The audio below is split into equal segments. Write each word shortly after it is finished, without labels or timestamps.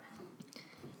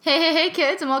Hey,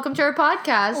 kids, and welcome to our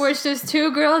podcast. Where it's just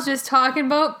two girls just talking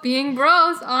about being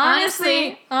bros.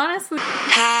 Honestly.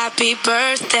 Happy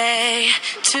birthday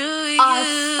to you.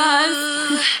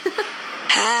 Us.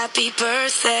 Happy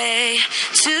birthday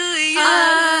to you.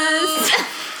 Us.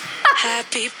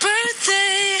 Happy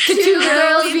birthday To two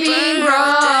girls Happy being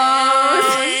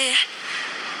birthday.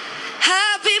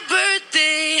 Happy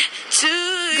birthday to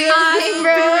you. Being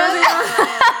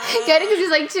bros. Getting because he's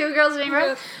like two girls being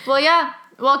bros. Well, yeah.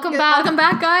 Welcome back. Welcome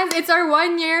back, guys. It's our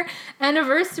 1 year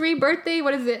anniversary birthday.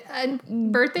 What is it?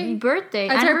 Birthday? Birthday.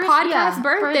 It's our podcast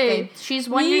birthday. She's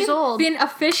 1 year old. We've been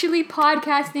officially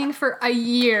podcasting for a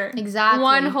year. Exactly.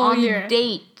 One whole on year. The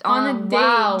date. On the date.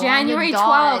 Wow, January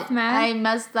on the 12th, man. I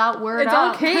messed that word It's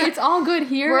up. okay. It's all good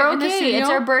here. We're in the okay. studio. It's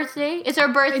our birthday. It's our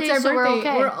birthday, so we're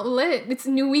okay. We're lit. It's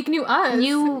new week, new us.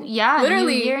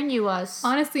 Literally. New year, new us.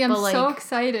 Honestly, I'm But, so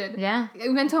excited. Yeah. We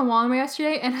went to a Walmart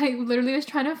yesterday, and I literally was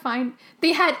trying to find.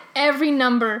 They had every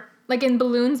number, like in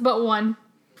balloons, but one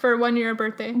for 1 year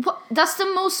birthday. What? That's the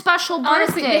most special birthday.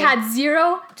 Honestly, they had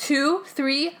 0, 2,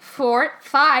 3, 4,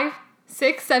 5,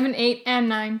 6, 7, 8, and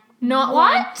 9. Not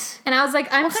What? one. And I was like,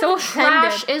 I'm What so kind of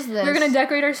trash offended. is this? We're gonna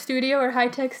decorate our studio, our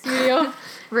high-tech studio,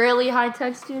 Really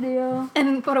high-tech studio.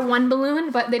 and put a one balloon,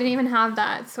 but they didn't even have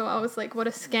that. So I was like, what a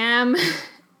scam.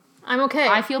 I'm okay.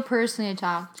 I feel personally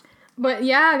attacked. But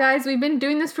yeah, guys, we've been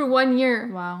doing this for 1 year.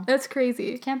 Wow. That's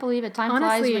crazy. Can't believe it. Time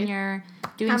Honestly, flies when you're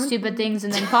doing haven't- stupid things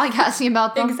and then podcasting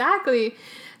about them. Exactly.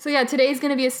 So yeah, today's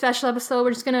gonna be a special episode.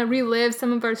 We're just gonna relive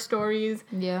some of our stories,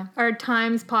 Yeah. our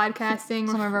times podcasting,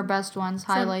 Some of our best ones,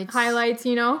 highlights. highlights,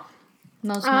 you know.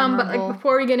 Most But memorable. like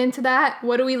before we get into that,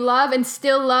 what do we love and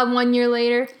still love 1 year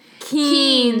later?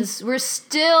 Keens, we're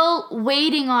still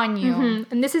waiting on you.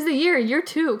 And this is the year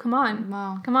 2. Come on,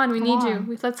 Wow. come on, we Come need on.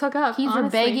 you. Let's hook up. Keens, we're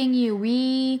honestly. begging you.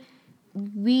 We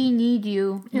need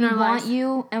you. In we our want lives.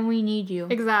 you and we need you.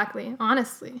 Exactly.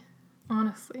 Honestly.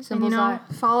 Simple and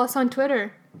as follow us on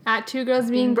Twitter at Two Girls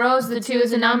Being Bros. The 2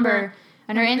 is a number.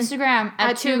 And our Instagram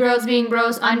at Two Girls Being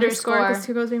Bros _ _. because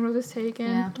Two Girls Being Bros is taken.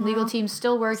 Yeah, legal Wow. team's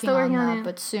still working Still working on on that, it.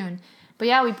 but soon. But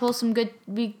yeah, we post some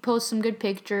good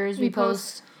pictures. We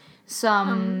post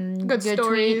some good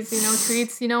stories, tweets.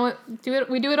 tweets. You know what?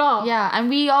 We do it all. Yeah, and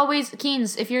we always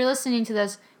Keens. If you're listening to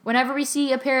this, whenever we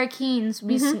see a pair of Keens,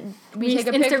 we take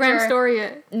a Instagram picture. story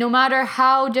it. No matter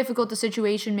how difficult the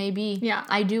situation may be. Yeah.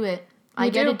 I do it. I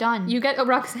get it done.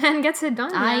 Roxanne gets it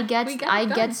done. I man. get- We I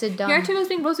gets it done. Here at Two Girls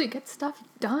Being Bros, we get stuff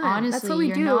done. Honestly, that's what we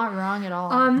you're do. not wrong at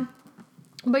all.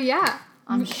 But yeah,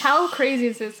 how crazy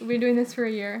is this? We're doing this for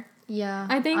a year. yeah,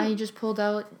 I think- I just pulled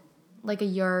out like a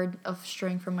yard of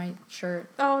string from my shirt.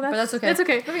 Oh, But that's okay. That's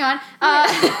okay. Moving on.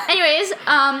 Anyways,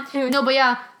 no, but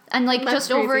yeah. And like That's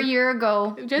just over a crazy. year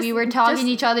ago, Just- we were talking just-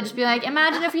 to each other, just be like,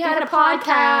 imagine if we had had a a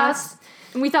podcast.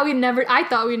 And I thought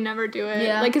we'd never do it.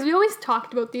 Yeah. Like, because we always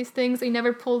talked about these things, we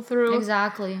never pulled through.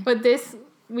 Exactly. But this,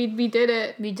 we did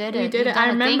it. We did We it. did We've it. I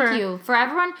done remember. Thank you for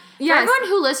everyone. Yes. For everyone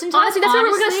who listened to Honestly, us. that's where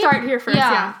we're gonna start here first,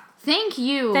 yeah. Thank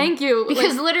you. Thank you.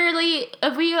 Because Like- literally,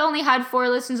 if we only had 4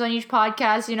 listens on each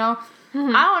podcast, I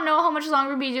don't know how much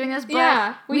longer we'll be doing this, but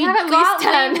Yeah, we have at got least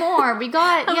 10. way more. We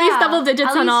got At least double digits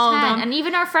at on least all of 10. them. And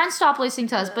even our friends stopped listening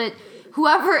to us, but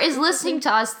whoever is listening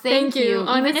to us, thank Thank you,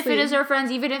 Even if it honestly. is our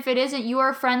friends, even if it isn't, you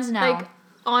are friends now. Like,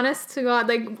 honest to God,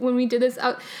 like, when we did this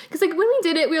out, because, like, when we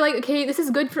did it, we were like, okay, this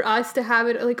is good for us to have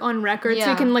it, like, on record, so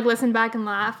Yeah. we can, like, listen back and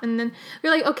laugh, and then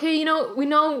we're like, okay, we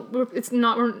know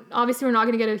obviously we're not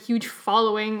gonna get a huge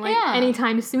following, like, Yeah.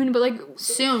 anytime soon, but, like,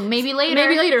 Soon, maybe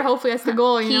later. hopefully that's the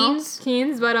goal,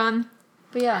 Keens. But,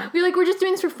 But yeah. we're just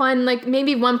doing this for fun, like,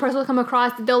 maybe one person will come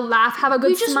across, they'll laugh, have a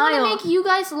good We just smile. want to make you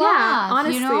guys laugh.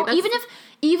 honestly, that's-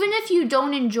 Even if you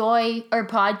don't enjoy our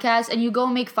podcast and you go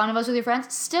make fun of us with your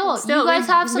friends, still you guys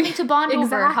we- have something to bond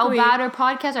over. How Exactly. bad our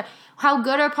podcasts are, how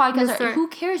good our podcasts Yes, are. sir. Who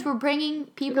cares? We're bringing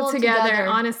people together,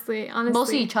 honestly.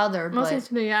 Mostly each other, Mostly but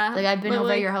each other, yeah. like I've been But, over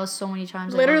like, at your house so many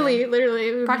times. I love Literally, it.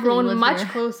 we've Practically grown live much here.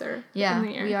 closer. Yeah, in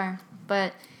the year. we are.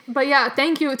 But yeah,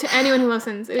 thank you to anyone who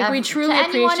listens. We truly to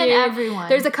anyone appreciate and it. everyone.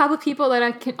 There's a couple people that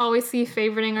I can always see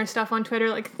favoriting our stuff on Twitter.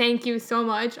 Like, thank you so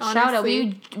much. Honestly. Shout out.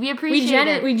 We appreciate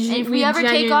it. And if we ever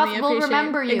take off, we'll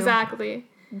remember you. Exactly.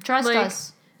 Trust Like,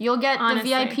 us. You'll get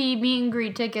honestly. the VIP meet and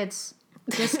greet tickets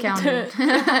discounted.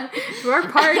 To our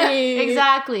party.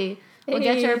 Exactly. We'll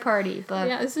get to Hey. our party, but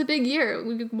Yeah, this is a big year.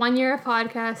 1 year of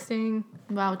podcasting.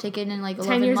 wow, taken in like 10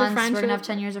 11 years of months, we're friendship. gonna have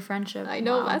 10 years of friendship. I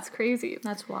know, Wow. that's crazy.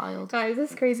 That's wild. Guys, this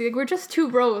is crazy. Like, we're just two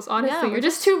bros, honestly. Yeah, we're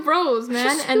just two bros, man.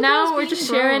 just two And now bros we're being just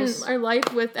sharing bros. our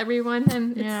life with everyone,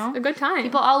 and it's know? a good time.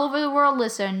 People all over the world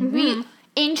listen. We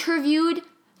interviewed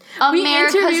We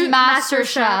America's interviewed Master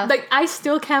Chef. Like, I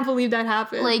still can't believe that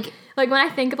happened. Like, Like, when I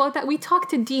think about that, we talked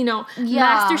to Dino,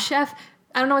 Yeah. MasterChef.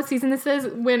 I don't know what season this is.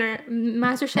 Winner,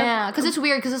 MasterChef. Yeah, because it's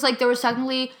weird, because it's like there was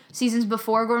technically seasons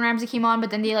before Gordon Ramsay came on,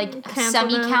 but then they like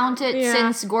Canceled them. semi-count it Yeah.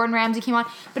 since Gordon Ramsay came on.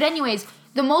 But anyways,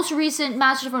 the most recent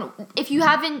MasterChef one, if you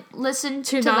haven't listened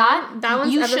to that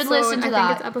one's you episode, should listen to I that.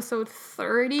 think it's episode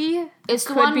 30. It's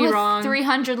the Could one be with wrong.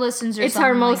 300 listens or It's something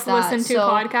our most like that. listened to So,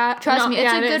 podcast. Trust No, me, it's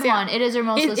yeah, a it good is, yeah. one. It is our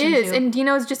most It listened is, to. and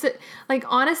Dino's just like,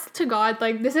 honest to God,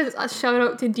 like, this is a shout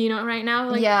out to Dino right now.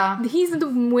 Like, Yeah. he's the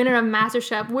winner of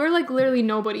MasterChef. We're like literally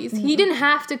nobodies. He didn't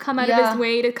have to come out of Yeah. his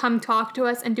way to come talk to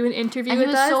us and do an interview and with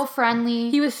he was us. so friendly.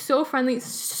 He was so friendly,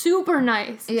 super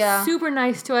nice. Yeah. Super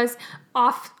nice to us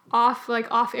off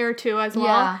air too as well.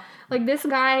 Yeah. Like, this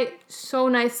guy, so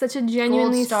nice, such a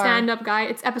genuinely star. stand-up guy.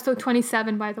 It's episode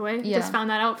 27, by the way. Yeah. Just found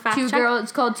that out. Fact Two check. girls.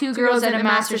 It's called Two Girls and a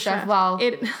MasterChef. Wow.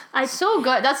 So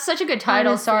good. That's such a good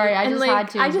title. Honestly. Sorry, I And, just like, had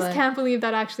to. I just but- can't believe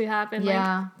that actually happened.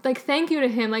 Yeah. Like thank you to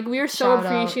him. Like, we are so Shout out,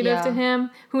 appreciative to yeah.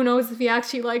 him. Who knows if he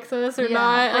actually likes us or Yeah,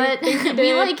 not. I but think he we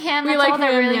did. like him. We That's like all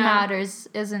that him, really yeah. matters,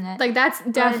 isn't it? Like, that's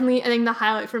definitely, I think, the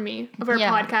highlight for me of our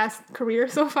Yeah. podcast career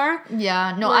so far.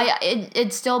 yeah, no, like-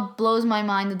 it still blows my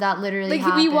mind that literally Like,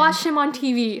 happened. we watched him on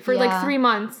TV for like Yeah. 3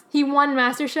 months. He won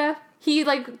MasterChef. He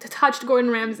like touched Gordon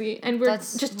Ramsay, and we're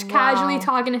That's- just wow. casually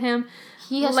talking to him.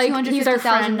 He has like, he's our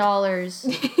friend.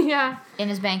 $250,000 Yeah, in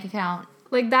his bank account.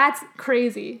 like, that's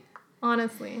crazy.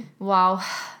 Honestly, Wow,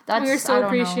 that's we are I so don't know.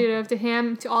 appreciative to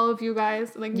him, to all of you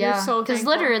guys. Like, Yeah, we're so because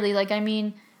thankful. literally, like, I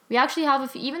mean, we actually have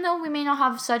even though we may not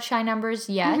have such high numbers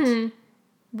yet.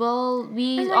 Well,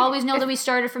 we And, like, always know that we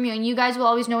started from you, and you guys will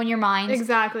always know in your minds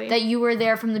exactly. that you were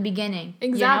there from the beginning.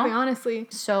 Exactly, You know? honestly.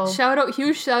 So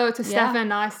Huge shout out to Yeah. Steph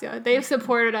and Nastya. They've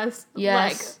supported us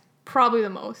Yes. like probably the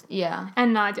most. yeah,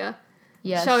 And Nadia.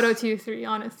 yes. Shout out to you three,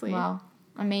 honestly. Wow,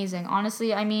 amazing.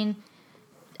 Honestly, I mean,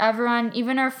 everyone,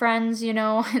 even our friends, you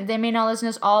know, they may not listen to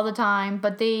us all the time,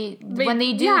 but when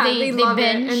they do, they love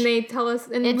binge. it and they tell us,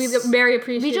 and we It's- very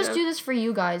appreciative. We just do this for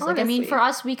you guys. Like, I mean, Honestly. for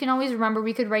us, we can always remember.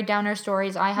 We could write down our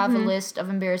stories. I have a list of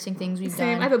embarrassing things we've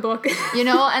Same. done. I have a book. You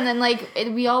know, and then like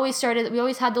we always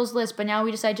had those lists, but now we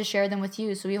decide to share them with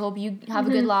you. So we hope you have a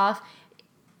good laugh.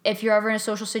 If you're ever in a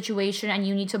social situation and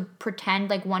you need to pretend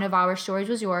like one of our stories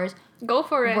was yours, Go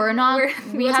for it. we that's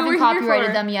haven't what we're here copyrighted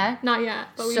for. them yet. Not yet,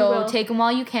 but we So will. take them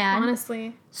while you can.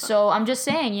 Honestly. So I'm just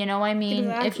saying, you know, I mean,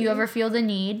 if Exactly. you ever feel the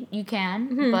need, you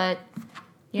can. But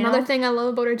you Another know, thing I love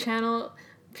about our channel,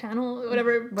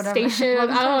 whatever. Station,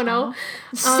 Welcome I to our don't know.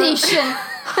 station.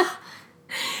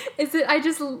 Is it?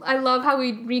 I love how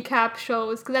we recap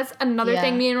shows, because that's another Yeah.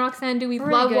 thing me and Roxanne do. We We're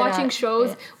love good watching at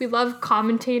shows. it. We love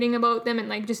commentating about them and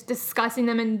like just discussing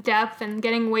them in depth and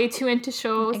getting way too into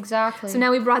shows. Exactly. So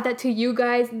now we brought that to you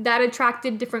guys. That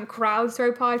attracted different crowds to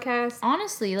our podcast.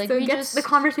 Honestly, like So we it gets just the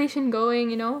conversation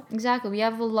going, you know? exactly. We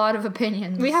have a lot of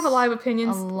opinions. We have a lot of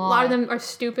opinions. A A lot. lot of them are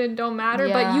stupid, don't matter,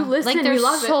 but Yeah. you listen like and they're you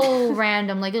love so it.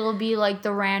 random. Like it'll be like the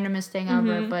randomest thing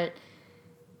ever. But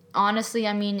honestly,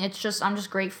 I mean, I'm just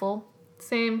grateful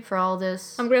Same. for all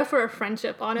this. I'm grateful for our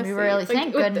friendship, honestly. We really, Like,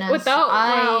 thank with- goodness. Without,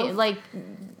 I wow. like.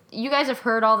 You guys have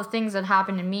heard all the things that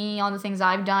happened to me, all the things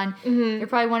I've done. You're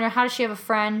probably wondering, how does she have a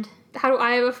friend? How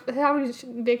does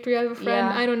Victory have a friend?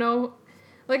 Yeah. I don't know.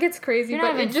 Like, it's crazy, You're but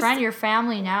not even it just friend, you're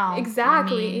family now.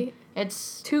 Exactly. I mean,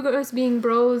 it's two girls being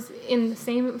bros in the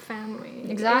same family.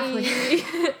 Exactly.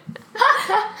 Hey.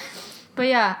 But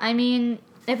yeah, I mean,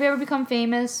 if we ever become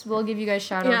famous, we'll give you guys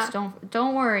shout outs. Yeah.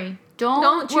 Don't worry. Don't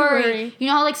Don't you worry. You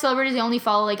know how like celebrities, they only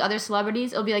follow like other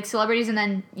celebrities? It'll be like celebrities and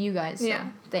then you guys. So, Yeah.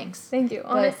 thanks. Thank you,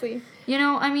 honestly. You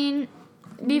know, I mean,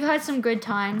 we've had some good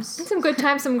times. Some good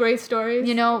times, some great stories.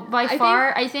 You know, by I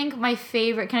far, I think my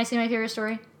favorite, can I say my favorite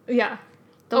story? Yeah.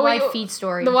 The Oh, wait, wide feet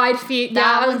story. The wide feet. That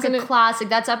yeah, I was one's gonna. a classic.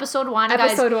 That's episode 1.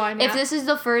 Episode guys, 1, If yeah. this is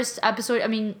the first episode, I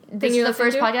mean, this you is the listen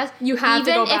first to, podcast. you have to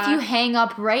even go if you back. hang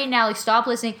up right now, like stop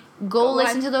listening, go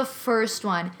listen watch. to the first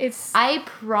one. It's- I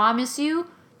promise you,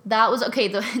 that was okay.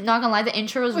 Not gonna lie, the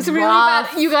intro was It's rough. really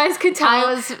bad. You guys could tell.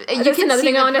 I was- you That's can another see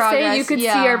thing the I want to say. You progress, could see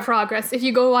yeah. our progress if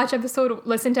you go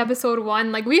listen to episode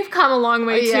 1. Like, we've come a long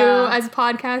way Yeah. too as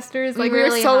podcasters. Like, we were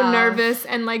really so have. nervous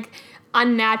and like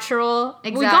unnatural.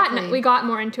 Exactly. We got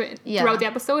more into it Yeah. throughout the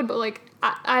episode, but like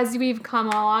as we've come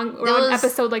along, we're There on was-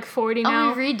 episode like 40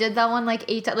 now. Oh, we redid that one like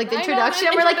 8 times, like the I know, introduction. the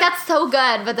And we're like, that's so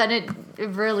good, but then it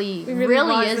really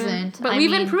wasn't. isn't. But I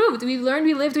we've mean, improved. We've learned.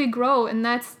 We lived. We grow, and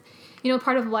that's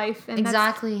part of life. And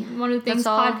Exactly. That's one of the things That's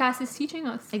all. podcast is teaching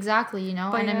us. Exactly, you know?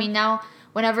 But and I yeah. mean, now,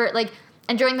 whenever, like,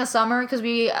 and during the summer, because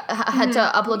we had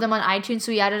to upload them on iTunes,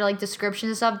 so we added, like, descriptions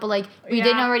and stuff, but, like, we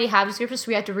didn't Yeah. already have descriptions, so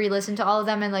we had to re-listen to all of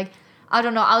them, and, like, I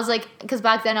don't know. I was like, because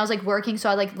back then I was like working, so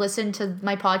I like listened to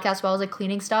my podcast while I was like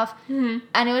cleaning stuff, and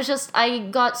it was just I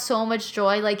got so much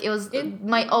joy. Like it was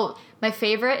my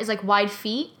favorite is like Wide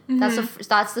Feet. That's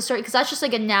the story because that's just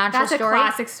like a natural That's story. a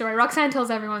classic story. Roxanne tells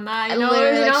everyone that. You know,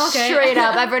 Literally, like, okay. straight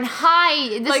up. Everyone, hi,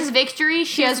 this Like, is Victory.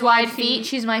 She has wide feet.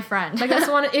 She's my friend. Like that's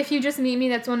one. If you just meet me,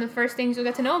 that's one of the first things you'll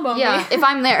get to know about me. yeah, if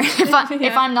I'm there. If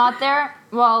Yeah. I'm not there,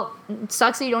 well, it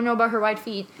sucks that you don't know about her wide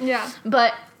feet. Yeah.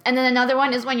 But and then another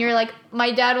one is when you're like,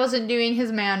 my dad wasn't doing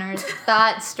his manners.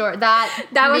 That story that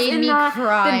That was made in me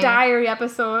cry. the diary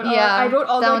episode. Yeah, I wrote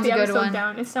all that the one's a good episode one.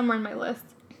 down. It's somewhere in my list.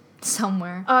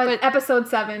 Somewhere. Episode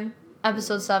 7.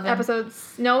 Episode 7.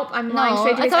 Episodes. Nope, I'm No, lying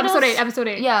straight to I it. thought it Episode was- 8. Episode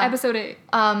 8. yeah. Episode 8.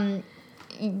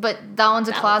 But that one's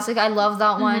a classic. I love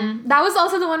that one. That was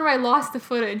also the one where I lost the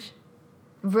footage.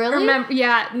 Really? Remember?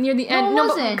 Yeah, near the end. it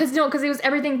wasn't. Because it was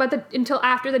everything, but until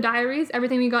after the diaries,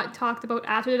 everything we got talked about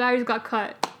after the diaries got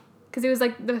cut. Because it was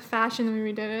like the fashion when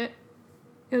we did it.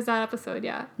 It was that episode,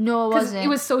 yeah. No, it 'Cause wasn't. it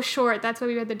was so short. That's why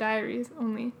we read the diaries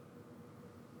only.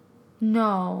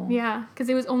 No. Yeah, because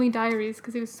it was only diaries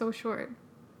because it was so short.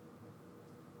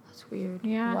 That's weird.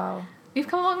 Yeah. Wow. We've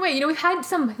come a long way. You know,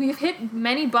 we've hit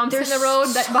many bumps There's in the road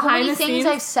that so behind many the things scenes.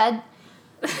 I've said.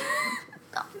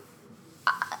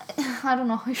 I don't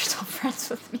know how you're still friends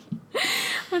with me.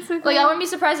 What's the Like, I wouldn't be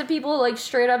surprised if people, like,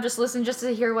 straight up just listen just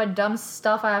to hear what dumb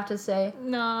stuff I have to say.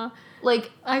 Nah.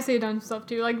 Like, I say dumb stuff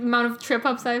too. Like the amount of trip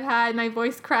ups I've had, my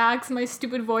voice cracks, my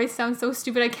stupid voice sounds so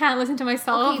stupid. I can't listen to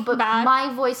myself. okay, but bad.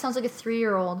 my voice sounds like a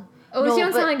 3-year-old. Oh, No, you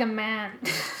don't but- sound like a man.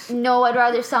 No, I'd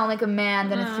rather sound like a man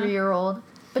than a Uh. 3-year-old.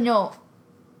 But no,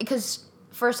 because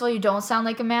first of all, you don't sound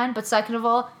like a man, but second of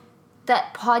all,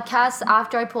 that podcast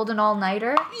after I pulled an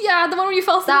all-nighter, Yeah, the one where you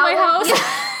fell asleep in my one- house.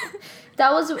 yeah.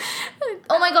 That was,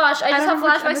 oh my gosh, I just don't have know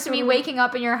which flashbacks to me episode. waking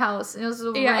up in your house. It was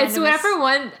the Yeah, it's randomest- whatever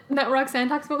one that Roxanne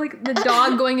talks about, like the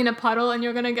dog going in a puddle and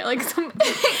you're gonna get like some.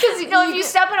 Because, you know, if you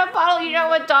step in a puddle, you know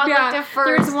what dog looked Yeah, at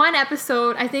first. there's one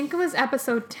episode, I think it was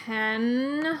episode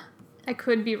 10. I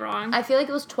could be wrong. I feel like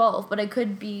it was 12, but I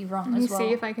could be wrong Let me as well. see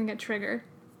if I can get triggered.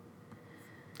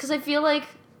 Because I feel like,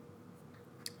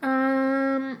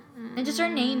 Um, and just our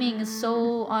naming is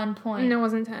so on point. no, it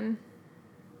wasn't 10.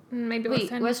 Maybe it was Wait,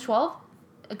 10. was 12?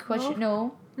 A question? 12?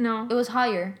 No. No. It was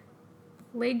higher.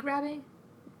 Leg grabbing?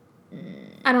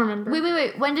 I don't remember.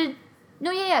 Wait. When did...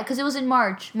 No, yeah, because it was in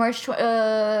March.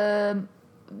 Near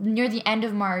the end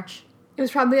of March. It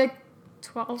was probably like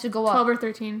 12. To go up. 12 or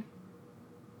 13.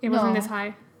 It wasn't No. this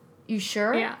high. You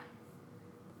sure? Yeah.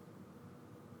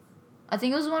 I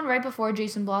think it was the one right before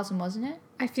Jason Blossom, wasn't it?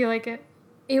 I feel like it.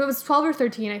 It was 12 or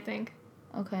 13, I think.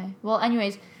 Okay. Well,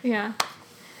 anyways, Yeah.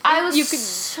 I was You could-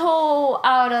 so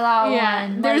out of that Yeah.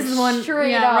 one. There's like, one. straight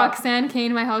Yeah. up. Roxanne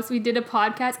came to my house. We did a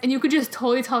podcast, and you could just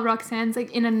totally tell Roxanne's like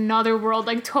in another world,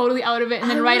 like totally out of it. And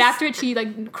then I right was- after it, she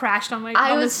like crashed on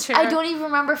this chair. I don't even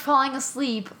remember falling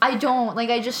asleep. I don't.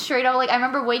 Like, I just straight up, like, I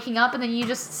remember waking up and then you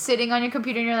just sitting on your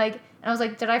computer and you're like, and I was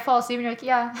like, did I fall asleep? And you're like,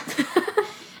 yeah.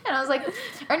 And I was like,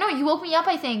 or no, you woke me up,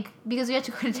 I think, because we had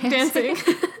to go to dancing.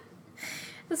 dancing.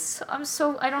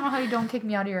 I don't know how you don't kick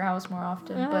me out of your house more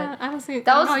often, but Honestly,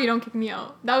 that was- no, you don't kick me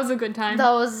out. That was a good time. that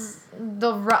was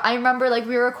I remember, like,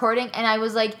 we were recording and I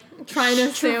was, like, Trying to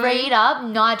stay straight awake. up,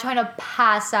 not trying to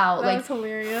pass out. That like, was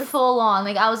hilarious. full on.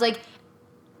 Like, I was, like,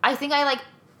 I think I, like,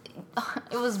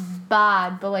 it was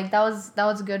bad, but, like, that was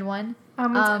a good one.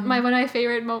 One of my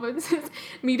favorite moments is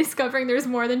me discovering there's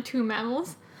more than 2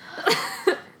 mammals.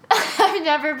 I've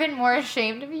never been more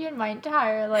ashamed of you in my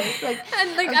entire life. Like,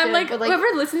 And like okay, I'm like, but, whoever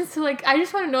listens to like I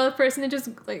just want to know the person that just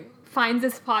like finds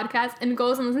this podcast and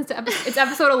goes and listens to it's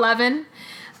episode 11,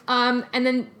 and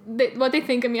then what they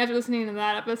think of me after listening to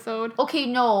that episode. okay,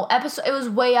 no, it was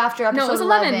way after episode No, it was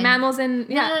 11. Mammals and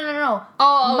yeah. No.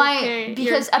 Oh, okay.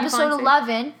 Because You're episode fancy.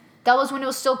 11, that was when it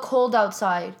was still cold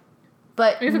outside.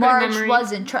 But You have a good March memory.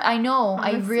 wasn't. I know,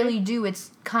 I Honestly. really do.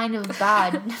 It's kind of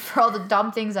bad for all the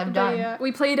dumb things I've done.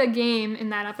 We played a game in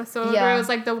that episode Yeah. where it was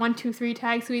like the 1, 2, 3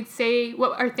 tags. So we'd say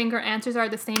what our answers are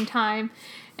at the same time,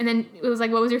 and then it was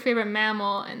like, what was your favorite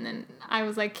mammal? And then I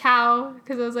was like cow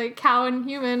because it was like cow and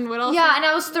human. What else? Yeah, and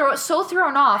I was so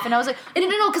thrown off, and I was like,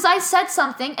 no, because I said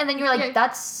something, and then you were like, Yeah.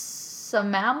 that's a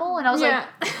mammal, and I was like,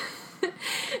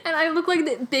 And I look like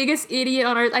the biggest idiot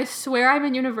on earth. I swear I'm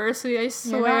in university. I not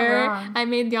swear wrong. I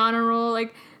made the honor roll.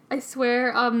 Like I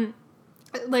swear,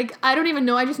 like I don't even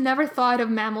know. I just never thought of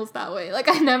mammals that way. Like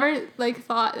I never like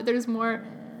thought that there's more.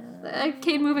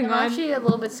 Okay, moving I'm on. actually a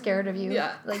little bit scared of you.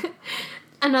 Yeah. Like,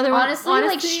 Another one. honestly,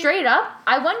 like, straight up,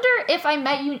 I wonder if I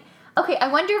met you. Okay, I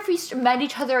wonder if we met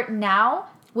each other now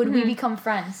would we become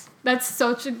friends? That's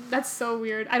so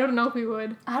weird. I don't know if we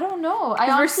would. I don't know.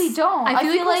 I honestly don't. I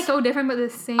feel like we're so different but the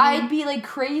same. I'd be like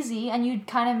crazy, and you'd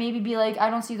kind of maybe be like, I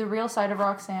don't see the real side of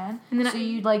Roxanne, and then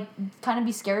you'd like kind of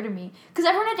be scared of me. Because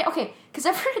everyone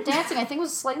at dancing, I think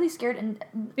was slightly scared, and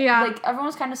like everyone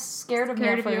was kind of scared of me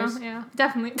at first. Yeah,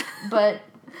 definitely. But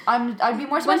I'd be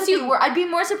more surprised I'd be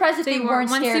more surprised if they weren't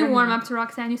scared. Once you warm up to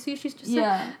Roxanne, you see she's just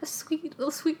a sweet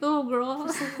little girl,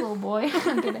 sweet little boy.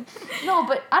 I'm kidding. No,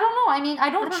 but I don't know. I mean, I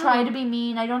don't try to be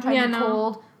mean. I don't try to be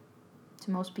cold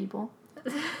to most people.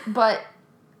 But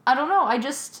I don't know.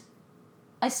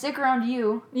 I stick around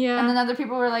you. Yeah. And then other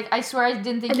people were like, I swear I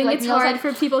didn't think you liked me. I think it's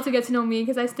hard for people to get to know me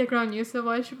because I stick around you so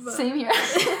much. But. Same here.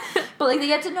 But like they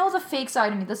get to know the fake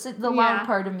side of me, the loud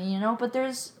part of me, you know. But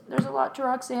there's a lot to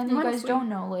Roxanne that you guys don't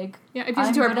know. Like if you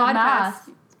listen to our podcast,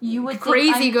 you would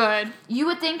crazy good. You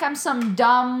would think I'm some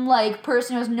dumb like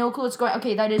person who has no clue what's going.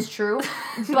 Okay, that is true,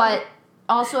 but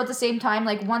also at the same time,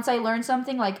 like once I learn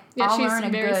something, like I'll learn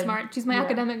it good. She's very smart. She's my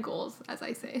academic goals, as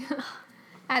I say.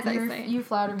 You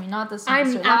flatter me, not this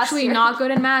semester. I'm actually not good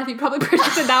in math. You probably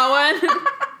predicted that one.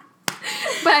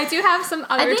 But I do have some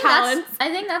other talents. I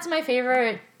think that's my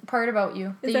favorite part about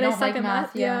you. That you don't like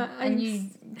math. Yeah. And you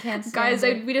can't stand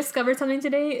it. We discovered something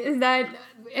today is that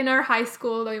in our high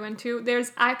school that we went to,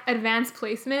 there's advanced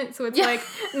placement. So it's like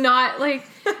not like,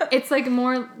 it's like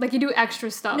more like you do extra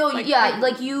stuff. No,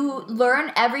 like you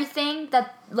learn everything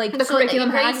that like the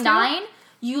curriculum has grade 9.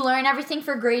 You learn everything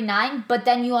for grade 9, but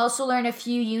then you also learn a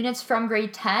few units from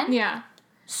grade 10. Yeah.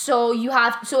 So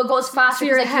it goes faster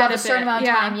because you have a certain amount of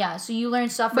time. Yeah. So you learn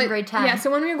stuff from grade 10. Yeah.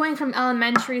 So when we were going from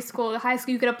elementary school to high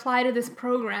school, you could apply to this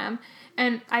program.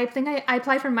 And I think I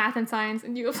applied for math and science,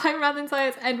 and you applied for math and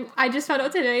science, and I just found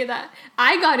out today that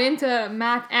I got into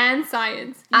math and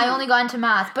science. I only got into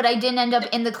math, but I didn't end up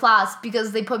in the class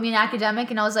because they put me in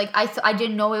academic, and I was like, I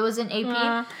didn't know it was an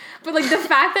AP. But like the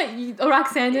fact that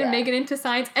Roxanne didn't make it into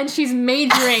science, and she's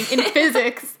majoring in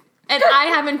physics, and I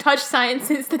haven't touched science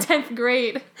since the 10th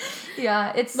grade.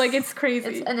 Yeah, it's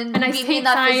crazy. And I hate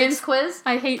that science. Physics quiz.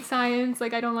 I hate science.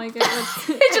 Like I don't like it.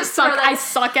 It just sucks. I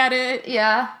suck at it.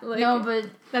 Yeah. Like, no, but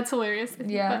that's hilarious.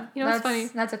 Yeah. But, it's funny.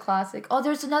 That's a classic. Oh,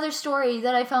 there's another story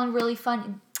that I found really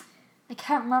funny. I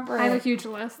can't remember. I have a huge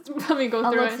list. Let me go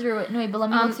through it. I'll look through it. No, but let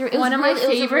me look through it. One of my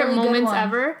favorite moments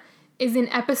ever is in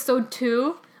episode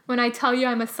 2 when I tell you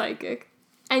I'm a psychic,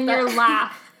 and your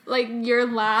laugh.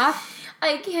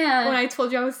 I can't. When I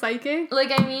told you I was psychic?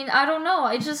 Like, I mean, I don't know.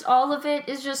 All of it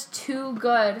is just too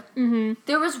good. Mm-hmm.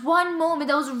 There was one moment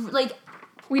that was, like...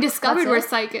 We discovered we're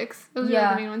psychics. Those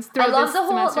are the main ones. I love the whole,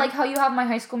 semester. Like, how you have my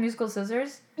High School Musical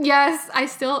scissors. Yes, I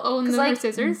still own the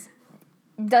scissors.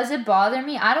 Does it bother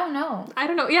me? I don't know.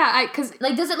 Yeah, because...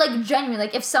 Like, does it, like, genuinely...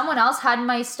 Like, if someone else had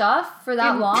my stuff for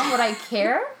that long, would I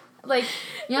care? Like,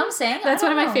 you know what I'm saying? That's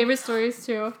one of my favorite stories,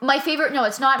 too. No,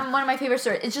 it's not one of my favorite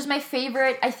stories. It's just my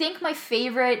favorite... I think my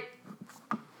favorite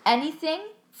anything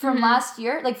from last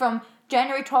year, like from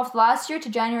January 12th last year to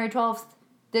January 12th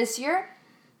this year,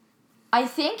 I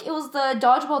think it was the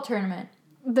dodgeball tournament.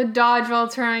 The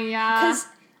dodgeball tournament, yeah. Because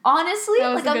honestly,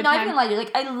 like, I'm not even lying to you.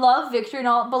 Like, I love Victory and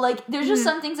all, but, like, there's just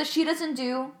some things that she doesn't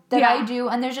do that I do,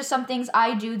 and there's just some things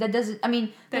I do that doesn't... I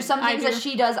mean, there's some things that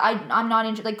she does I'm not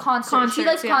into, like, concerts. She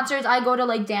likes concerts, I go to,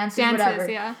 like, dances,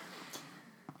 whatever. Yeah.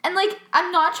 And, like,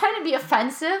 I'm not trying to be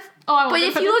offensive, but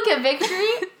if you look at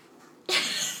Victory,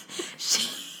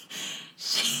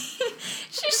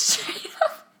 she straight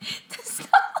up does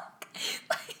not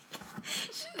like,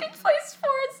 she can play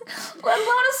sports, let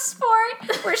alone a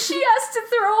sport where she has to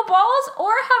throw balls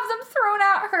or have them thrown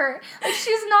at her. Like,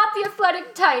 she's not the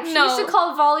athletic type. She used to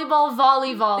call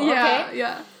volleyball, okay?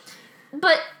 Yeah.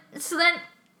 But, so then,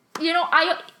 you know,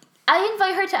 I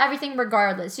invite her to everything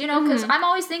regardless, you know, because I'm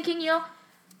always thinking, you know,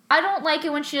 I don't like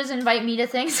it when she doesn't invite me to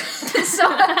things, so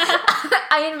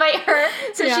I invite her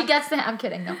so she gets the... I'm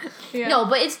kidding, no. Yeah. No,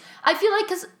 but it's... I feel like,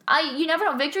 because you never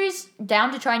know, Victory's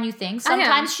down to try new things.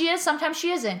 Sometimes she is, sometimes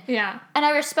she isn't. Yeah. And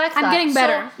I respect that. I'm getting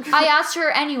better. So I asked her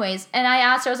anyways, and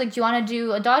I was like, do you want to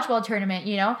do a dodgeball tournament,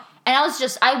 you know? And I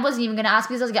wasn't even going to ask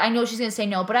because I was like, I know she's going to say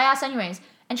no, but I asked anyways.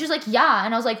 And she was like, yeah.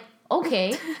 And I was like,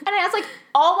 okay. And I asked, like,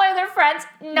 all my other friends,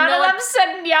 none of them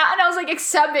said yeah. And I was like,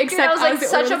 except Victory. And I was like,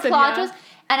 such a plot twist.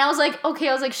 And I was like, okay,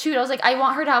 I was like, shoot. I was like, I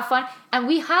want her to have fun. And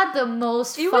we had the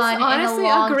most fun in a long time. It was honestly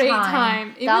a great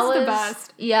time. It was the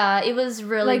best. Yeah, it was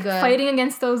really good. Like, fighting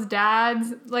against those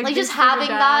dads. Like just having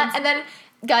that. And then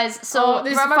Guys, so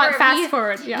this remember fast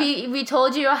forward. Yeah. we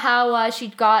told you how she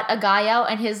got a guy out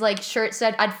and his like shirt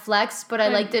said I'd flex, but I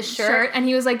like this shirt. And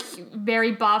he was like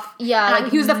very buff. Yeah, and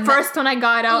like he was the first one I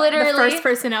got out. Literally. The first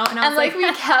person out, and I was like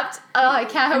we kept. I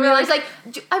can't. And We we were like- like,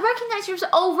 I recognize you.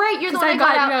 Oh right, you're the one I I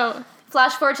got got out.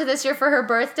 Flash forward to this year for her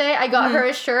birthday. I got her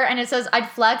a shirt and it says I'd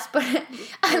flex, but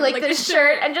I like this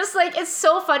shirt. And just like it's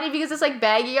so funny because it's like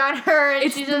baggy on her. And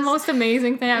It's she the just most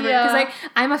amazing thing ever. Yeah. Because like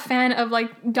I'm a fan of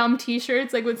like dumb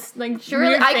T-shirts, like with like Surely,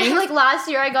 weird things. like last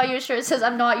year I got you a shirt that says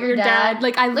I'm not your dad.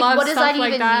 Like I love what does stuff that like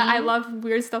even that. mean? I love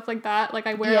weird stuff like that. Like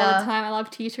I wear it all Yeah. the time. I love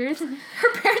T-shirts.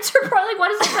 Her parents are probably like, why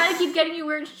does he try to keep getting you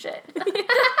weird shit?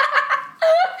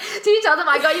 Do you tell them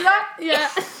I got you that? Yeah.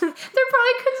 They're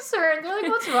probably concerned. They're like,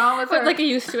 what's wrong with her? But like I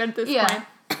used to at this Yeah. point.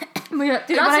 But yeah,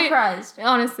 dude, Not but surprised.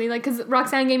 Honestly, like, because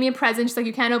Roxanne gave me a present. She's like,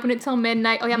 you can't open it till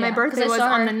midnight. Oh, yeah, my Yeah, 'cause birthday I was saw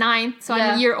on her. the 9th, so I'm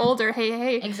Yeah. a year older.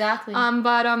 Hey. Exactly.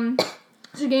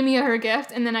 She gave me her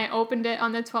gift, and then I opened it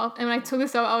on the 12th. And when I took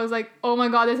this out, I was like, oh my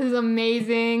god, this is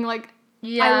amazing. Like,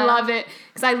 yeah. I love it.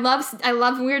 Because I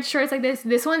love weird shirts like this.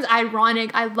 This one's ironic.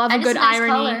 I love And a good it's a nice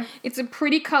irony. color. It's a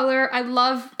pretty color. I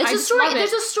It's a a story.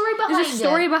 There's a story behind it. There's a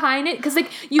story behind it. Because, like,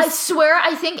 I swear,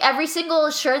 I think every single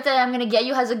shirt that I'm gonna get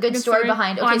you has a good story story.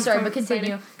 behind it. Oh, Okay, I'm sorry, so but continue.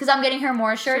 excited. Because I'm getting her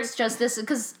more shirts. Just this,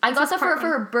 because I got is that for part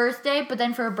her one. birthday, but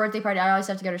then for her birthday party, I always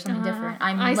have to get her something different.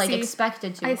 I'm I like see.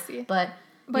 expected to. I see. But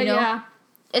But you know, yeah.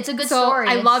 it's a good So story.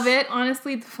 I It's love it.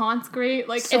 Honestly, the font's great.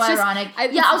 Like So it's just, ironic. I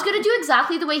it's- was gonna do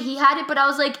exactly the way he had it, but I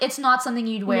was like, it's not something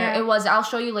you'd wear. Yeah. It was. I'll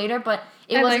show you later, but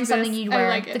it I wasn't like something this. you'd I wear.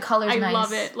 like it. The color's I nice.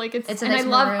 love it. Like it's a and nice I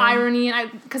love maroon. irony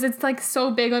and because it's like so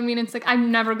big on me and it's like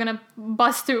I'm never gonna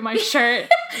bust through my shirt.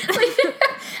 like if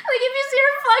you see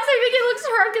her flex, I think it looks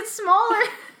her gets smaller.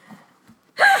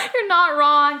 You're not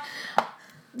wrong.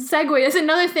 Segue is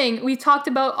another thing we talked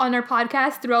about on our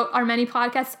podcast throughout our many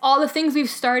podcasts. All the things we've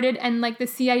started and like the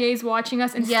CIA's watching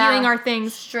us and stealing our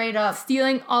things. Straight up.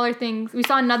 Stealing all our things. We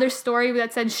saw another story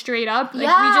that said straight up. Like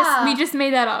Yeah. we just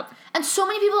made that up. And so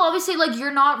many people always say like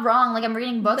you're not wrong. Like I'm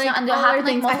reading books Like, now, and they all our happen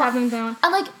like things, I multiple. have them down.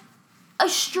 And like a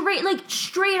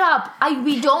straight up,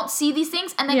 we don't see these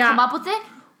things and then Yeah. come up with it.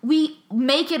 We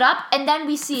make it up and then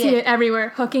we see See it. it everywhere.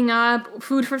 Hooking up,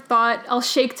 food for thought. I'll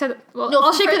shake to No,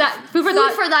 I'll shake to that. Food for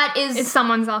thought. that is It's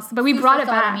someone's else, but we food brought for it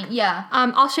thought, back. I mean, yeah.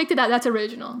 I'll shake to that. That's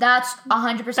original. That's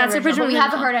 100% That's original. But we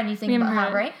haven't original. heard anything We haven't about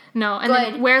heard that, it. right? No, and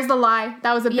Good. then where's the lie?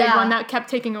 That was a big Yeah. one that kept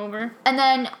taking over. And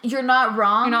then you're not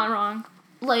wrong. You're not wrong.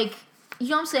 Like, you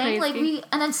know what I'm saying? Crazy. Like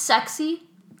and then sexy.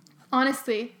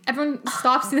 Honestly, everyone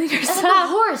stop stealing your And then stuff.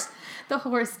 the horse. The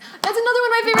horse. That's another one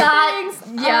of my favorite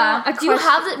things. Yeah. Do you Equestrian-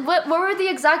 have the what were the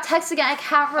exact texts again? I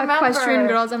can't remember. Equestrian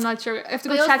Girls? I'm not sure. I have to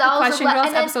But go it was- check that was Equestrian the- Girls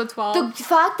and then episode 12. The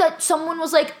fact that someone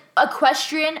was like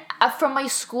equestrian from my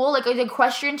school, like the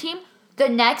equestrian team, the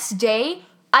next day,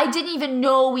 I didn't even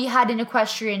know we had an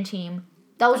equestrian team.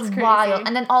 That was That's crazy. wild.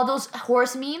 And then all those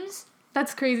horse memes.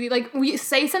 That's crazy. Like we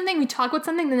say something, we talk about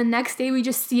something, then the next day we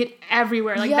just see it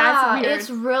everywhere. Like yeah, that's weird. it's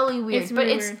really weird. It's but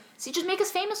really it's weird. see, just make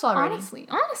us famous already. Honestly.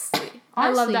 I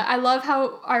love Honestly. that. I love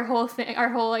how our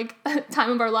whole like time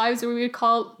of our lives where we would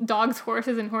call dogs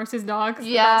horses and horses dogs.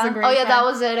 Yeah. That was a great Oh yeah, that time.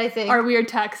 was it. I think. Our weird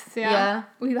texts. Yeah. Yeah.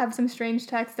 We have some strange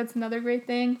texts. That's another great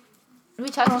thing. We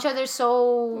text each other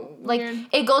so like Weird.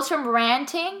 it goes from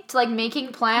ranting to like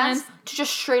making plans to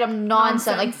just straight up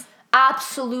nonsense. Like Nonsense.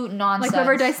 absolute nonsense. Like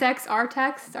whoever dissects our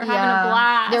texts are having a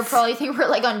blast. They're probably think we're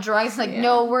like on drugs. Like,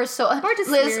 no, we're so. We're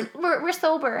just Liz, weird. we're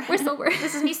sober. We're sober.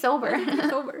 This is me sober.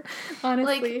 Sober.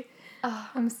 Honestly.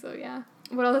 I'm so, yeah.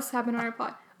 What else happened on our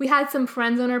pod? We had some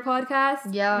friends on our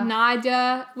podcast. Yeah.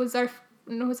 Nadia was our...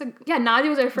 Nadia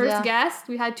was our first Yeah. guest.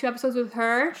 We had 2 episodes with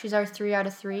her. She's our 3 out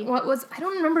of 3. I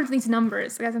don't remember these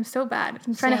numbers, guys. I'm so bad.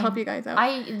 I'm trying to help you guys out.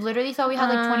 I literally thought we had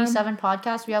like 27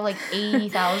 podcasts. We have like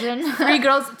 80,000. 3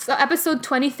 girls. So episode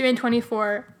 23 and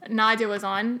 24, Nadia was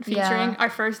on, featuring Yeah. our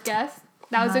first guest.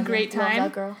 That was a great Love time.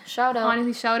 that girl. Shout out.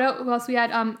 Honestly, shout out. Who else we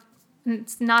had?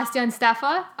 Nastya and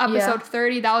Stefa, episode Yeah.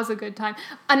 30. That was a good time.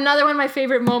 Another one of my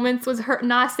favorite moments was her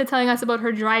Nastya telling us about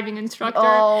her driving instructor.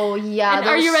 Oh yeah. And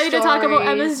are you ready to talk about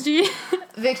stories. MSG?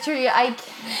 Victory, I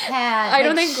can't. I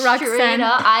don't Like, think straight Roxanne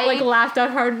up, laughed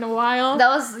out hard in a while. That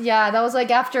was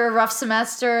like after a rough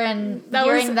semester, and That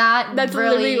during was- that That's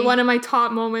really literally one of my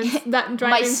top moments. That driving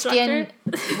my instructor.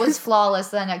 skin was flawless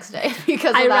the next day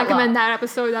because I of that recommend laugh. that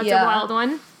episode. That's Yeah. a wild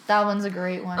one. That one's a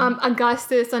great one.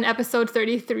 Augustus on episode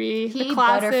 33. He the ate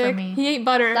classic. butter for me. He ate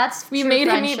butter. That's we true made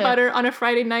him eat friendship. butter on a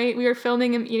Friday night. We were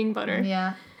filming him eating butter.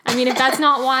 Yeah. I mean, if that's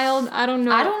not wild, I don't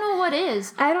know. I don't know what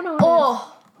is. I don't know. What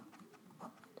Oh.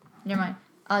 Never mind.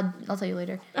 I'll tell you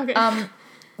later. Okay.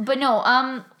 But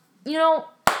no. You know,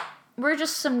 we're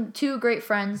just two great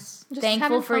friends. Just Thankful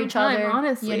having for fun each time, other.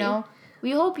 honestly. You know.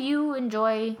 we hope you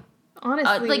enjoy.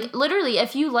 Honestly. Like, literally,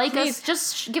 if you like Please. us,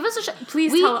 just give us a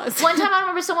Please tell us. One time I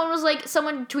remember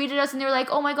someone tweeted us and they were like,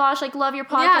 oh my gosh, like, love your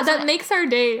podcast. Yeah, that And, makes our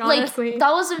day, honestly. like, that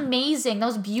was amazing. That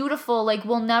was beautiful. Like,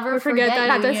 we'll never forget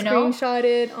that. you, you know? Screenshot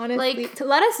it, honestly. Like, to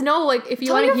let us know, like, if you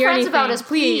Tell want your to hear friends anything. about us,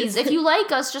 please. If you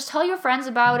like us, just tell your friends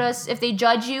about us. If they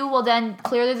judge you, well then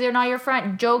clearly they're not your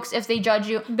friend. Jokes if they judge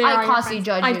you. I constantly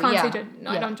judge you. I constantly yeah. judge.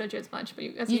 No, I don't judge you as much, but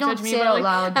You don't judge me. say it but, out like,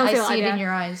 loud. don't I say it see loud, it in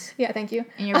your eyes. Yeah, thank you.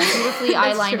 In your beautifully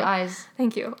That's eyelined true. eyes.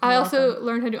 Thank you. I also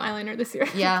learned how to do eyeliner this year.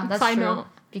 Yeah, that's Side true. note.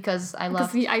 Because I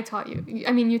love. Because I taught you.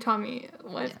 I mean, you taught me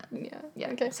what.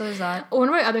 Yeah. Okay. So there's that. One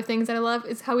of my other things that I love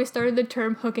is how we started the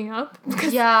term hooking up.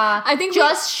 Because Yeah. I think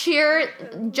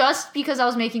just because I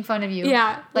was making fun of you.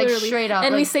 Yeah, Like literally. straight up.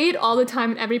 And we like, say it all the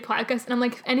time in every podcast. And I'm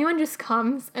like, if anyone just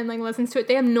comes and like listens to it,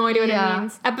 they have no idea what Yeah. it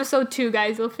means. Episode 2,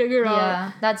 guys, you'll figure out.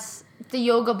 yeah, that's the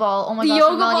yoga ball. Oh my The gosh,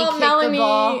 yoga Melanie ball, kicked the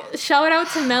ball. Melanie. Shout out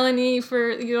to Melanie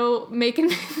for,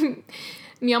 making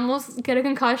me almost get a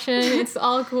concussion. It's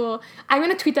all cool. I'm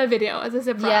gonna tweet that video as a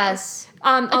surprise. Yes.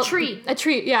 A treat. A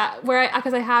treat, yeah.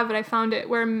 Because I have it, I found it.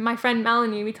 Where my friend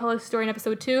Melanie, we tell a story in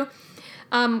episode 2.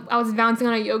 I was bouncing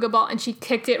on a yoga ball and she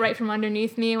kicked it right from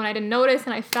underneath me when I didn't notice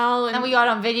and I fell. And we got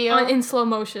on video. In slow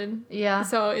motion. Yeah.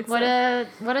 So it's what a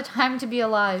time to be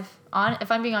alive.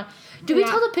 If I'm being honest. Do we Yeah.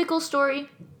 tell the pickle story?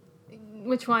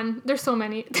 Which one? There's so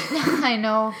many. I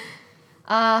know.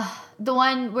 The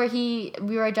one where we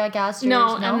were at Jack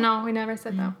No, we never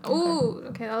said that. Okay. Ooh,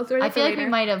 okay, that was ready I for feel like later. we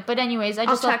might have. But anyways, I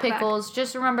just I'll love check back. pickles.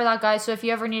 Just remember that, guys. So if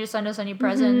you ever need to send us any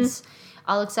presents,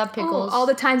 I'll accept pickles. Oh, all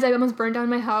the times I almost burned down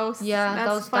my house. Yeah,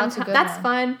 that's that's a good That's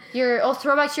one. fun.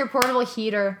 Throwback to your portable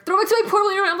heater. Throwback to my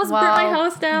portable unit. I almost burnt my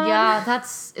house down. Yeah,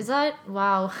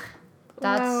 wow.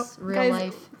 That's Wow. real Guys,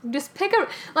 life. Just pick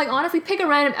honestly, pick a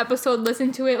random episode,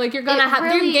 listen to it. Like, you're gonna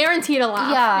really- you're guaranteed a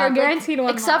laugh. Yeah. You're guaranteed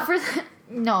one Except laugh. for,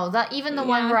 that even the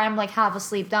one Yeah. where I'm like half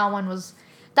asleep, that one was,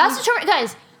 that's the term,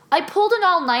 guys, I pulled an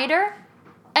all-nighter,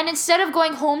 and instead of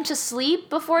going home to sleep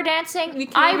before dancing, We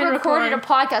can't I even recorded record. a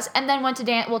podcast and then went to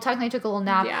dance, well, technically took a little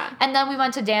nap, Yeah. and then we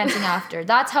went to dancing after.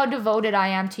 That's how devoted I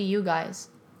am to you guys.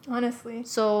 Honestly.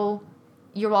 So,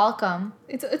 you're welcome.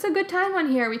 It's a good time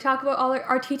on here. We talk about all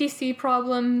our TTC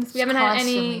problems. We haven't had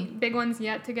any Constantly. big ones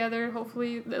yet together.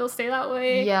 Hopefully it'll stay that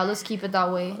way. Yeah, let's keep it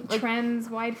that way. Like, Trends,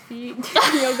 wide feet,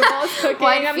 yoga balls, cooking.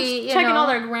 Wide I'm feet, just checking you know. all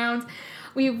our grounds.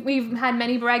 We've had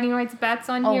many bragging rights bets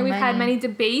on Oh, here. We've had many. many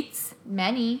debates.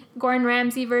 many. Gordon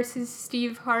Ramsay versus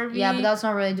Steve Harvey. Yeah, but that's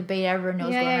not really a debate. Everyone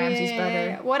knows Gordon Ramsay's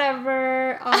better.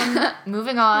 Whatever.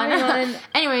 Moving on. Moving on.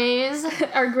 Anyways.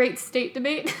 Our great state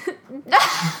debate.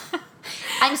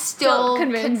 I'm still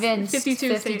convinced. convinced.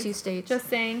 52 states. Just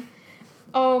saying.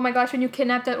 Oh my gosh, when you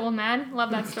kidnapped that old man.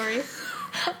 Love that story. I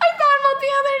thought about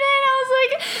the other day and I was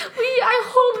like, I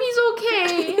hope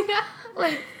he's okay.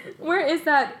 Like, where is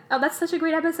that? Oh, that's such a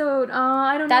great episode.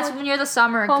 I don't That's know. near the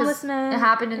summer because Homeless man. it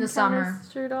happened in the summer.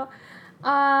 Strudel.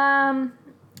 I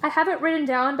have it written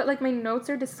down, but like my notes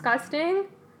are disgusting.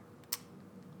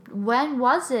 When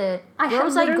was it? Where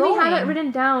was I literally going? have it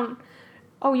written down.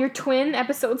 Oh, your twin,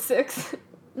 episode 6.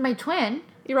 My twin?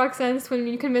 You Roxanne's twin.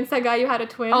 You convinced that guy you had a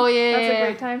twin. Oh, yeah, That's yeah, a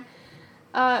great time.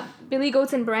 Billy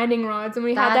Goats and branding rods, and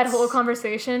we had that That's- whole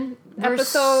conversation. They're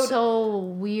Episode so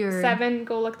weird. 7.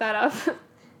 Go look that up.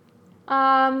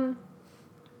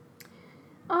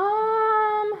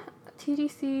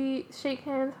 TGC, shake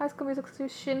hands, High School Musical,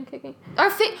 shin kicking.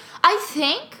 I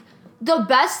think the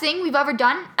best thing we've ever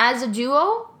done as a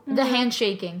duo, the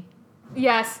handshaking.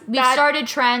 Yes, We started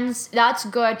trends. That's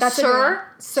good. That's a good one.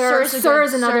 Sir Sir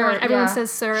is another one. Everyone yeah.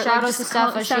 says sir. Shout Like, out to just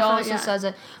call- Steffa. She Steffa, also yeah. says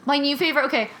it. My new favorite.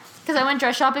 Okay, because I went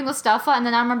dress shopping with Steffa, and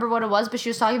then I don't remember what it was, but she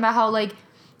was talking about how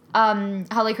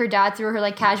her dad threw her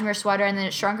like cashmere sweater and then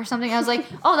it shrunk or something. I was like,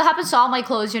 oh, that happens to all my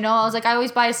clothes, you know. I was like, I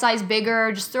always buy a size bigger,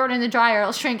 just throw it in the dryer,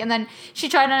 it'll shrink. And then she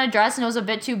tried on a dress and it was a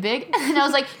bit too big, and then I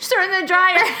was like, just throw it in the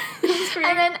dryer.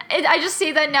 And then I just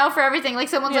say that now for everything. Like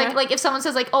someone's Yeah. like if someone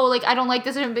says like, oh, like I don't like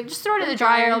this, it's big, just throw it in the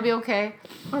dryer, it'll be okay.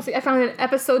 Honestly, I found it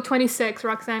episode 26.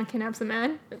 Roxanne kidnaps a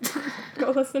man.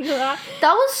 Go listen to that.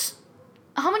 That was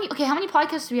how many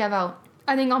podcasts do we have out?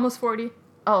 I think almost 40.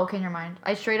 Oh, okay, never mind.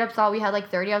 I straight up thought we had like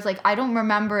 30. I was like, I don't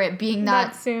remember it being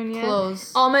that soon, yeah.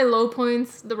 close. All my low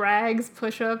points, the rags,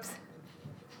 push-ups.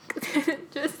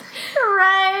 Just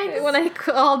Rags. when I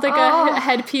called like Oh. a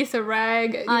headpiece a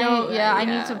rag,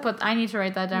 I need to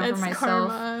write that down That's for myself.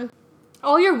 karma.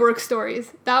 All your work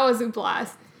stories. That was a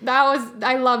blast.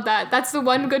 I love that. That's the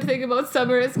one good thing about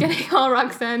summer is getting all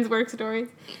Roxanne's work stories.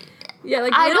 Yeah,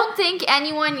 like I don't think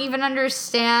anyone even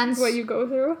understands what you go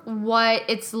through. what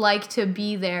it's like to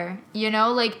be there. You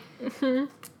know, like Mm-hmm.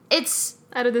 it's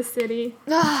Out of the city.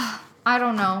 I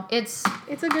don't know. It's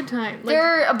a good time. Like, there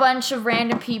are a bunch of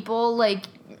random people. Like,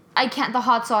 I can't. The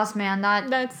hot sauce man.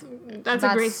 That's a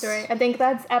great story. I think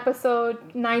that's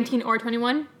episode 19 or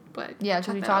 21. But yeah,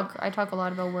 because I talk a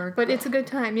lot about work. But it's a good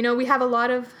time. You know, we have a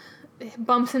lot of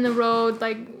bumps in the road.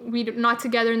 Like, we're not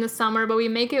together in the summer, but we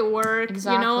make it work.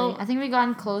 Exactly. You know, I think we've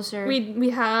gotten closer. We've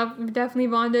definitely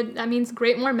bonded. That means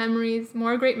more memories,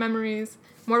 more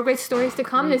great stories to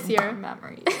come this year.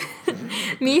 Memories.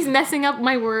 Me messing up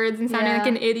my words and sounding like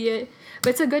an idiot.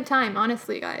 But it's a good time,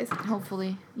 honestly, guys.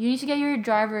 Hopefully. You need to get your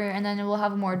driver, and then we'll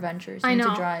have more adventures. I know. Need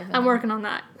to drive. I'm working on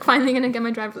that. Finally going to get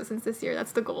my driver's license this year.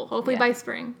 That's the goal. Hopefully by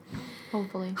spring.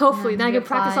 Hopefully. Then I can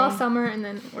practice all summer, and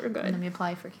then we're good. And then we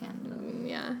apply for Canada.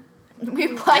 Yeah.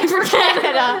 We applied for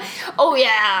Canada. Oh,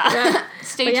 yeah.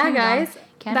 Stay tuned. Yeah, guys.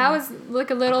 That was like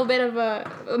a little bit of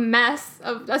a mess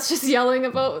of us just yelling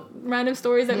about random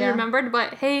stories that we remembered.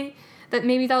 But hey,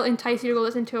 that'll entice you to go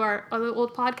listen to our other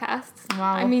old podcasts.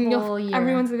 Wow, I mean, year.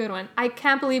 everyone's a good one. I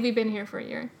can't believe we've been here for a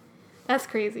year. That's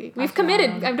crazy. We've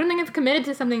committed. I don't think I've committed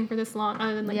to something for this long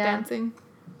other than dancing.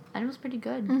 And it was pretty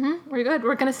good. We're good.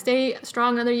 We're going to stay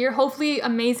strong another year. Hopefully,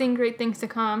 amazing, great things to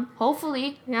come.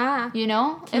 Hopefully. Yeah. You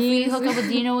know? If we hook up with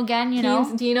Dino again, you know?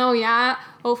 Dino, yeah.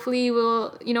 Hopefully,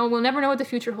 we'll never know what the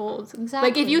future holds. Exactly.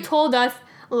 Like, if you told us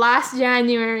last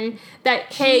January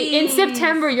that, hey, in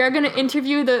September, you're going to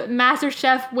interview the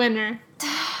MasterChef winner.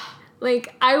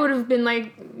 Like, I would have been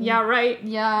like, yeah, right.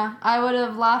 Yeah. I would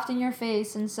have laughed in your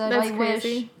face and said, That's I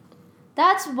crazy. wish.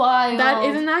 That's wild.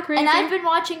 Isn't that crazy? And I've been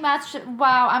watching MasterChef.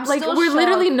 Wow, I'm like, still we're shocked.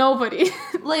 literally nobody.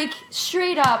 Like,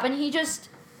 straight up. And he just,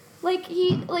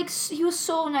 he was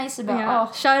so nice about it. Yeah.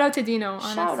 Oh, Shout out to Dino,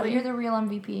 honestly. shout out. You're the real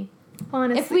MVP.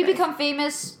 Honestly. If we guys. become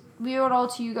famous, we owe it all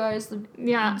to you guys.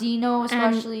 Dino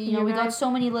especially. And We got so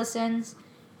many listens.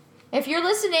 If you're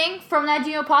listening from that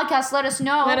Dino podcast, let us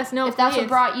know. Let us know, if that's please. what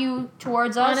brought you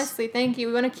towards us. Honestly, thank you.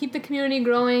 We want to keep the community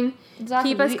growing.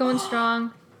 Exactly. Keep us going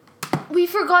strong. We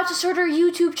forgot to start our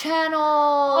YouTube channel.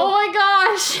 Oh my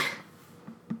gosh.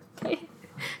 Okay.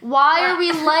 Why are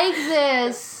we like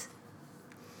this?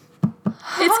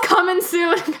 It's coming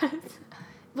soon, guys.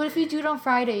 What if we do it on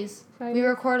Fridays? We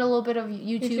record a little bit of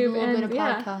YouTube a little bit of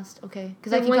podcast. Okay,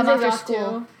 because I can come after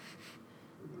school.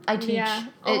 I teach. Yeah.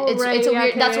 It's a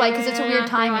weird. That's why, because it's a weird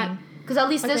timing. Because at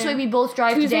least this way we both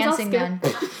drive Tuesdays to dancing then.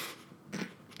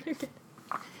 Okay.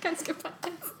 Can't skip that.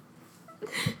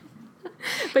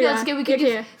 But Let's get. We could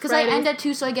because I end at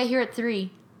 2, so I get here at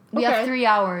 3. We have 3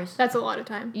 hours. That's a lot of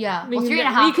time. Yeah. We Well, can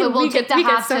 3.5. We'll take the we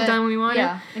half get stuff to, done when we want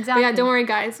Yeah, it. exactly. But yeah, don't worry,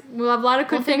 guys. We'll have a lot of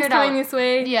good things coming this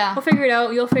way. Yeah. We'll figure it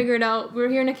out. You'll figure it out. We're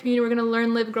here in a community. We're gonna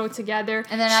learn, live, grow together.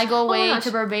 And then I go away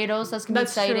to Barbados. That's gonna be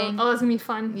exciting. True. Oh, that's gonna be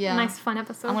fun. Yeah. Nice, fun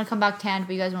episode. I'm gonna come back tanned,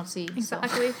 but you guys won't see.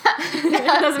 Exactly.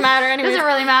 It doesn't matter anyway. Doesn't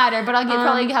really matter, but I'll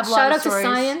probably have a lot of stories.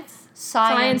 Shout out to Science.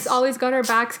 Science always got our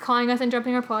backs, calling us and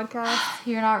jumping our podcast.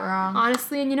 You're not wrong.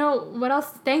 Honestly, and you know what else?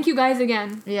 Thank you guys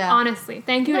again. Yeah. Honestly,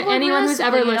 thank you to anyone who's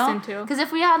ever listened to. Because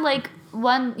if we had like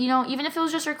one, even if it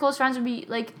was just our close friends, would be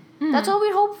like, that's all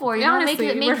we'd hope for. You know,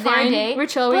 honestly, make we're their fine. day. We're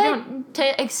chill. But We don't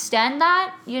to extend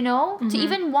that, to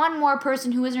even one more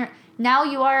person who isn't. Now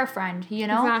you are a friend.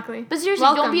 Exactly. But seriously,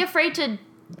 don't be afraid to.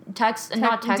 Not text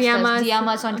us, DM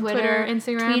us on Twitter,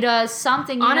 Instagram, tweet us,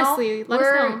 something. Honestly, let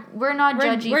us know. We're not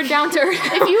judgy. We're down to earth.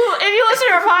 if you listen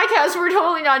to our podcast, we're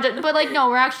totally not judgy. But like, no,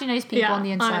 we're actually nice people on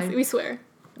the inside. Honestly, we swear.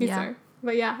 We swear.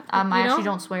 But yeah, I actually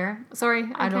don't swear. Sorry,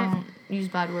 I don't use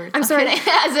bad words. I'm sorry.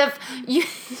 As if you,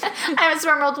 I haven't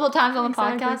sworn multiple times on the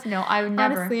podcast. No, I would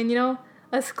never. Honestly, and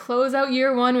let's close out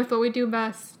year 1 with what we do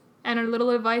best. And our little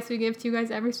advice we give to you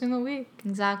guys every single week.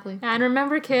 Exactly. And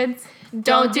remember, kids,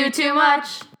 don't do too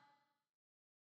much.